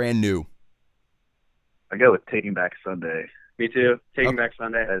or Brand New? I go with Taking Back Sunday. Me too. Taking Back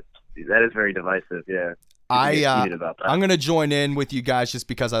Sunday. That is very divisive, yeah. Excited about that. I'm gonna join in with you guys just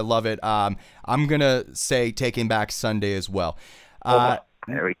because I love it. I'm gonna say Taking Back Sunday as well.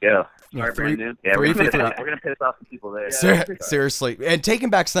 There we go. Sorry, Brandon. Yeah, Three we're for gonna, three. we're gonna piss off some people there. Seriously, and Taking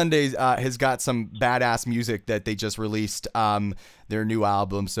Back Sundays has got some badass music that they just released their new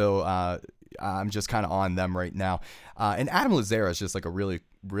album, so I'm just kind of on them right now. And Adam Lazzara is just like a really,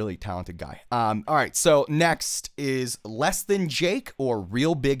 really talented guy. All right, so next is Less Than Jake or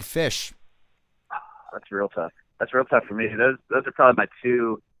Real Big Fish. That's real tough. That's real tough for me. Those are probably my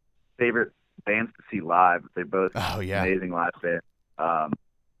two favorite bands to see live. They're both amazing live bands.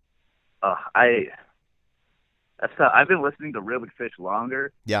 That's tough. I've been listening to Real Big Fish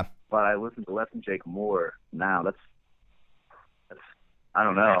longer. Yeah. But I listen to Less Than Jake more now. That's I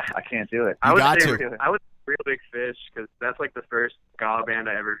don't know. I can't do it. I would got say to. I would say Real Big Fish because that's like the first ska band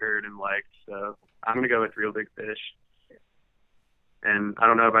I ever heard and liked. So I'm gonna go with Real Big Fish. And I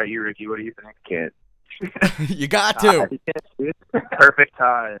don't know about you, Ricky. What do you think? Can't. You got to. Perfect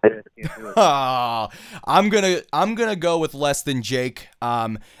time. Can't do it. Oh, I'm gonna go with Less Than Jake.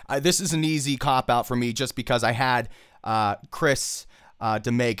 This is an easy cop out for me just because I had Chris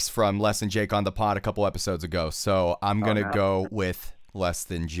DeMakes from Less Than Jake on the pod a couple episodes ago, so I'm gonna go with Less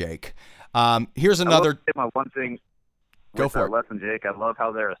Than Jake. Here's another. I will say my one thing. Go for it. Less Than Jake. I love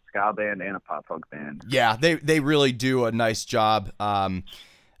how they're a ska band and a pop punk band. Yeah, they really do a nice job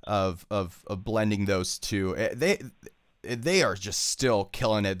of blending those two. They are just still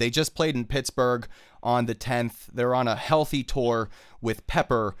killing it. They just played in Pittsburgh on the 10th. They're on a healthy tour with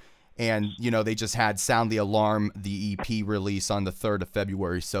Pepper, and they just had Sound the Alarm, the EP release on the 3rd of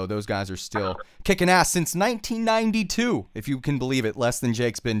February. So those guys are still kicking ass since 1992, if you can believe it. Less Than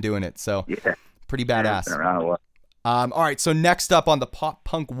Jake's been doing it, so pretty badass. Been around a while. All right, so next up on the Pop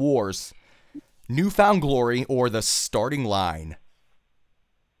Punk Wars, Newfound Glory or The Starting Line?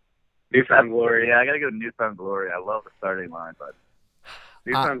 Newfound Glory. Yeah, I gotta go Newfound Glory. I love the starting line, but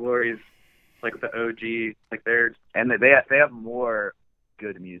Newfound Glory is like the OG. Like they have more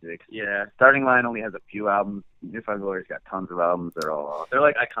good music. Yeah. Starting Line only has a few albums. Newfound Glory's got tons of albums. They're all They're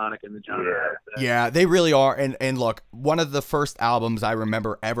like iconic in the genre. Yeah, they really are. And look, one of the first albums I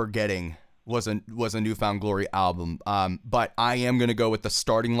remember ever getting was a Newfound Glory album. But I am gonna go with The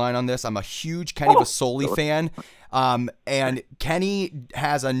Starting Line on this. I'm a huge Kenny Vasoli fan. And Kenny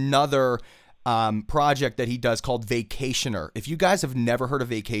has another project that he does called Vacationer. If you guys have never heard of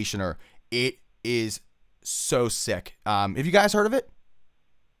Vacationer, it is so sick. Have you guys heard of it?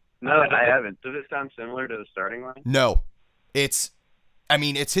 No, I haven't. Does it sound similar to The Starting Line? No. It's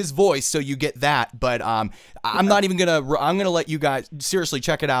his voice, so you get that, but I'm not even I'm gonna let you guys seriously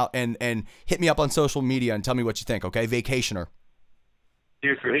check it out and hit me up on social media and tell me what you think, okay? Vacationer.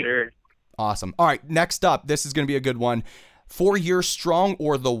 Dude, for sure. Awesome. All right, next up, this is gonna be a good one. 4 Years Strong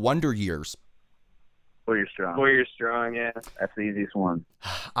or The Wonder Years? 4 Years Strong. 4 Years Strong, yeah. That's the easiest one.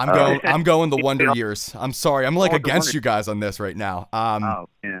 I'm going The Wonder Years. I'm sorry, I'm like against Wonder- you guys on this right now. Oh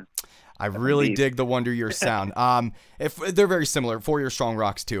yeah. I really dig the Wonder Years sound. If they're very similar, 4 Year Strong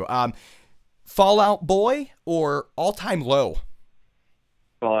rocks too. Fall Out Boy or All Time Low?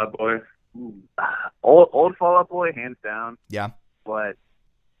 Fall Out Boy. Old Fall Out Boy, hands down. Yeah. But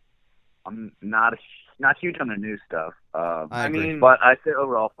I'm not huge on the new stuff. I agree. But I say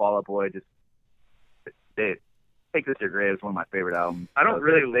overall, Fall Out Boy just they Take This to Your Grave is one of my favorite albums.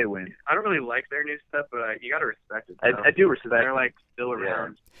 They win. I don't really like their new stuff, but you gotta respect it. I do respect. They're like still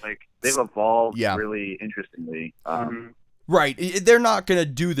around. Like they've evolved really interestingly. Right. They're not going to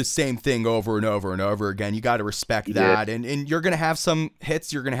do the same thing over and over and over again. You got to respect that. And you're going to have some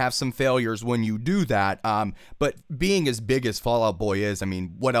hits. You're going to have some failures when you do that. But being as big as Fall Out Boy is,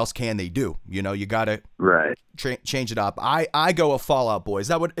 what else can they do? You got to change it up. I go with Fall Out Boy. Is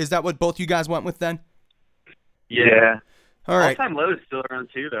that what both you guys went with then? Yeah. All right. All Time Low is still around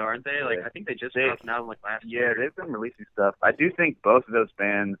too, though, aren't they? Like I think they just dropped an album like last year. Yeah, they've been releasing stuff. I do think both of those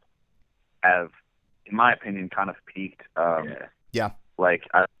bands have, in my opinion, kind of peaked. Yeah. Like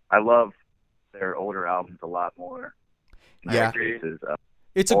I love their older albums a lot more. Yeah.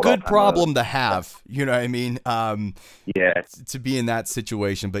 It's a good problem to have. You know what I mean? To be in that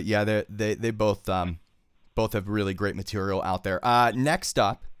situation. But yeah, they both have really great material out there. Next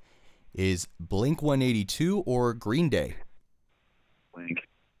up is Blink-182 or Green Day? Blink.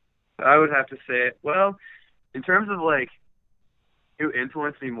 I would have to say, well, in terms of like who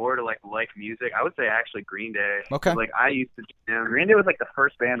influenced me more to like music, I would say actually Green Day. Okay. Like I used to jam. Green Day was like the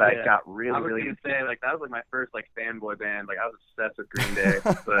first band I got really. I was really gonna say like that was like my first like fanboy band. Like I was obsessed with Green Day,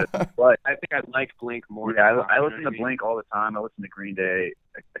 but I think I liked Blink more. Yeah, I listen to Blink all the time. I listen to Green Day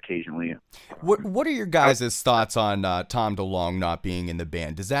occasionally. What are your guys' thoughts on Tom DeLonge not being in the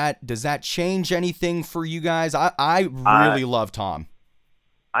band? Does that change anything for you guys? I really love Tom.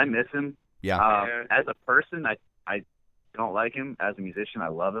 I miss him. Yeah. As a person, I don't like him. As a musician, I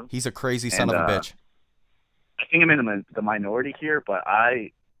love him. He's a crazy son of a bitch. I think I'm in the minority here, but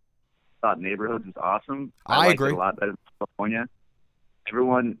I thought Neighborhoods was awesome. I liked agree. it a lot better than California.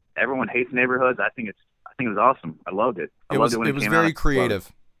 Everyone hates Neighborhoods. I think it was awesome. I loved it. It was very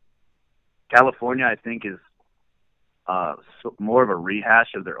creative. California, I think, is more of a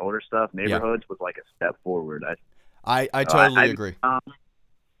rehash of their older stuff. Neighborhoods was like a step forward. I totally agree.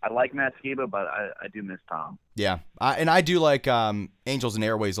 I like Matt Skiba, but I do miss Tom. Yeah, and I do like Angels and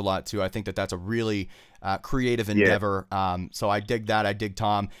Airways a lot too. I think that's a really creative endeavor. So I dig that. I dig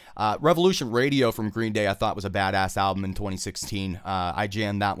Tom. Revolution Radio from Green Day I thought was a badass album in 2016. I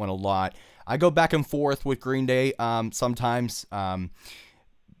jammed that one a lot. I go back and forth with Green Day sometimes, but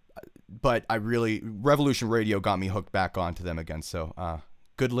Revolution Radio got me hooked back onto them again. So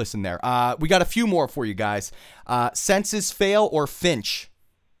good listen there. We got a few more for you guys. Senses Fail or Finch?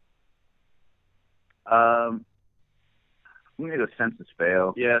 I'm gonna go Senses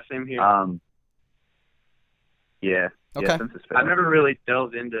Fail. Yeah, same here. Yeah. Okay. Yeah, Senses Fail. I've never really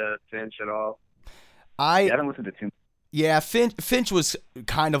delved into Finch at all. I haven't listened to too much. Yeah, Finch was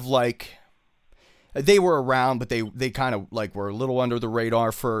kind of like, they were around, but they kind of like were a little under the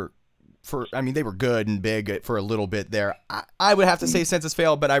radar for I mean, they were good and big for a little bit there. I would have to say Senses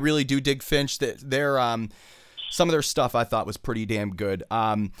Fail, but I really do dig Finch. That their some of their stuff I thought was pretty damn good.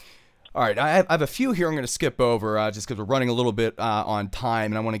 All right, I have a few here I'm going to skip over just because we're running a little bit on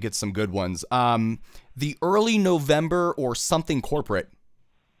time, and I want to get some good ones. The Early November or Something Corporate?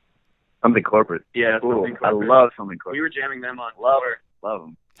 Something Corporate. Yeah, Cool. Something Corporate. I love Something Corporate. We were jamming them on Love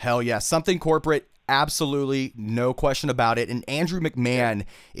them. Hell yeah, Something Corporate, absolutely, no question about it. And Andrew McMahon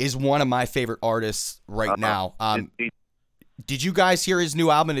is one of my favorite artists right now. Did you guys hear his new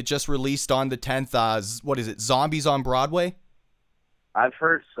album? It just released on the 10th. What is it, Zombies on Broadway? I've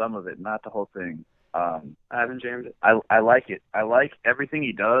heard some of it, not the whole thing. I haven't jammed it. I like it. I like everything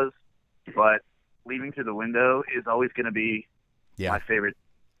he does, but Leaving Through the Window is always going to be my favorite.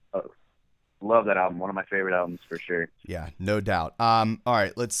 Love that album. One of my favorite albums for sure. Yeah, no doubt. All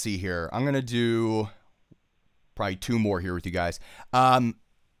right, let's see here. I'm going to do probably two more here with you guys. Let's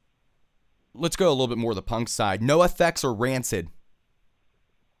go a little bit more the punk side. NoFX or Rancid?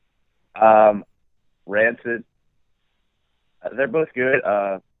 Rancid. They're both good.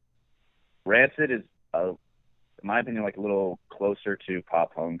 Rancid is, in my opinion, like a little closer to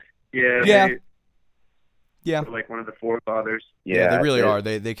pop punk. Yeah. Yeah. Like one of the forefathers. Yeah, they really are.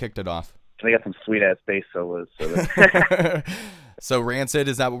 They kicked it off. They got some sweet ass bass solos. So Rancid,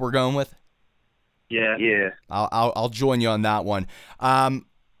 is that what we're going with? Yeah. Yeah. I'll join you on that one.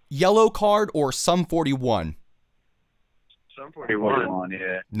 Yellow Card or Sum 41? Sum 41.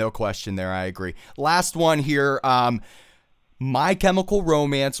 Yeah. No question there. I agree. Last one here. My Chemical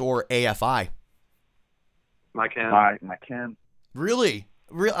Romance or AFI? My Chem. Really?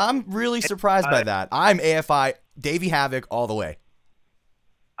 I'm really surprised by that. I'm AFI, Davey Havoc all the way.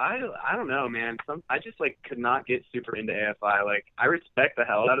 I don't know, man. I just like could not get super into AFI. Like I respect the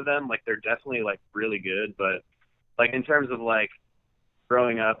hell out of them. Like they're definitely like really good, but like in terms of like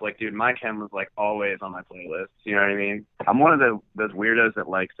growing up, like dude, My Chem was like always on my playlist. You know what I mean? I'm one of those weirdos that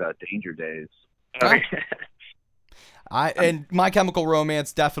likes Danger Days. And My Chemical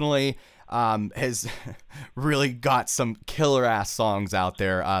Romance definitely has really got some killer ass songs out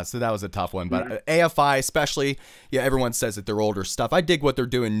there. So that was a tough one. But AFI especially, yeah, everyone says that they're older stuff. I dig what they're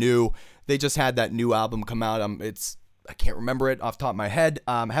doing new. They just had that new album come out. I can't remember it off the top of my head.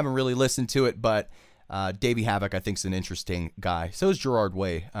 Haven't really listened to it, but Davey Havoc I think is an interesting guy. So is Gerard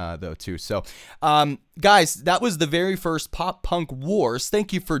Way though too. So guys, that was the very first Pop Punk Wars.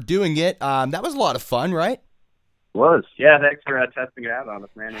 Thank you for doing it. That was a lot of fun, right? Was. Yeah, thanks for testing it out on us,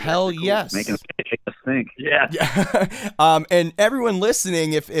 man. Hell cool. Yes. Making us think. Yeah. And everyone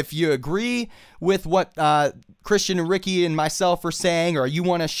listening, if you agree with what Christian and Ricky and myself are saying, or you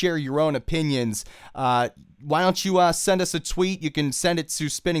want to share your own opinions, why don't you send us a tweet? You can send it to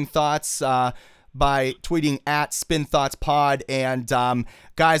Spinning Thoughts by tweeting at Spin Thoughts Pod. And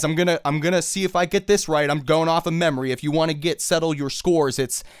guys, I'm gonna see if I get this right. I'm going off of memory. If you want to settle your scores,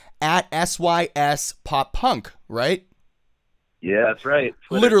 it's at SYS Pop Punk, right? Yeah, that's right.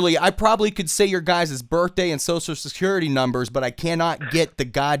 Twitter. Literally, I probably could say your guys' birthday and social security numbers, but I cannot get the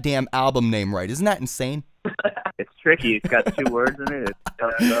goddamn album name right. Isn't that insane? It's tricky. It's got 2 words in it. It's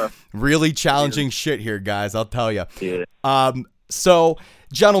tough stuff. Really challenging shit here, guys. I'll tell you. Yeah. So,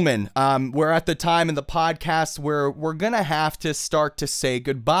 gentlemen, we're at the time in the podcast where we're going to have to start to say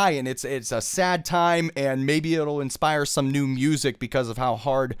goodbye, and it's a sad time, and maybe it'll inspire some new music because of how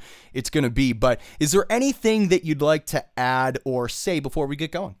hard it's going to be. But is there anything that you'd like to add or say before we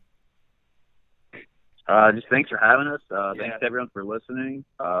get going? Just thanks for having us. Thanks to everyone for listening.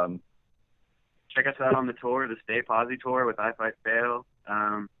 Check us out on the tour, the Stay Posy tour with I Fight Fail.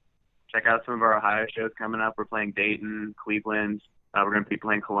 Check out some of our Ohio shows coming up. We're playing Dayton, Cleveland. We're going to be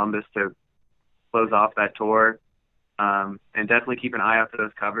playing Columbus to close off that tour. And definitely keep an eye out for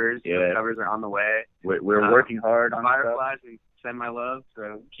those covers. Yeah. Those covers are on the way. We're working hard on Fireflies and Send My Love,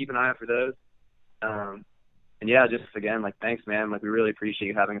 so keep an eye out for those. And yeah, just again, thanks, man. We really appreciate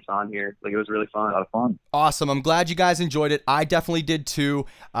you having us on here. It was really fun. A lot of fun. Awesome. I'm glad you guys enjoyed it. I definitely did too.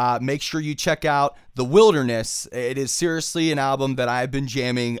 Make sure you check out The Wilderness. It is seriously an album that I've been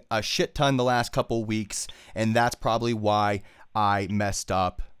jamming a shit ton the last couple weeks, and that's probably why I messed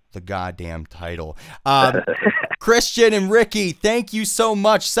up the goddamn title. Christian and Ricky, thank you so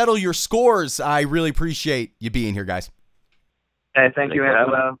much. Settle your scores. I really appreciate you being here, guys. Hey, thank you,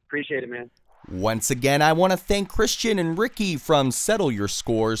 Angelo. Appreciate it, man. Once again, I want to thank Christian and Ricky from Settle Your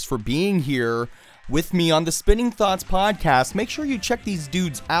Scores for being here with me on the Spinning Thoughts podcast. Make sure you check these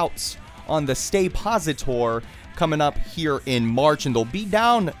dudes out on the Stay Posy tour coming up here in March, and they'll be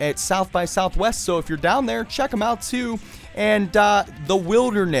down at South by Southwest, so if you're down there, check them out too. And The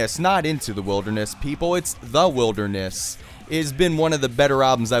Wilderness, not Into the Wilderness, people, it's The Wilderness, has been one of the better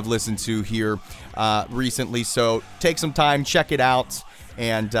albums I've listened to here recently, so take some time, check it out,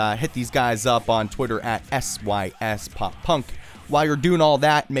 and hit these guys up on Twitter at SYSPopPunk. While you're doing all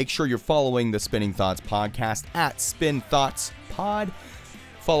that, make sure you're following the Spinning Thoughts podcast at Spin Thoughts Pod.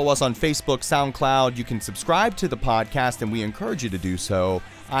 Follow us on Facebook, SoundCloud. You can subscribe to the podcast, and we encourage you to do so.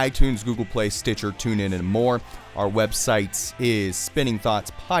 iTunes, Google Play, Stitcher, TuneIn, and more. Our website is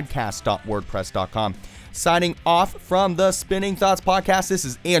spinningthoughtspodcast.wordpress.com. Signing off from the Spinning Thoughts podcast, this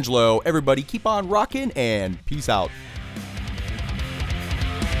is Angelo. Everybody keep on rocking, and peace out.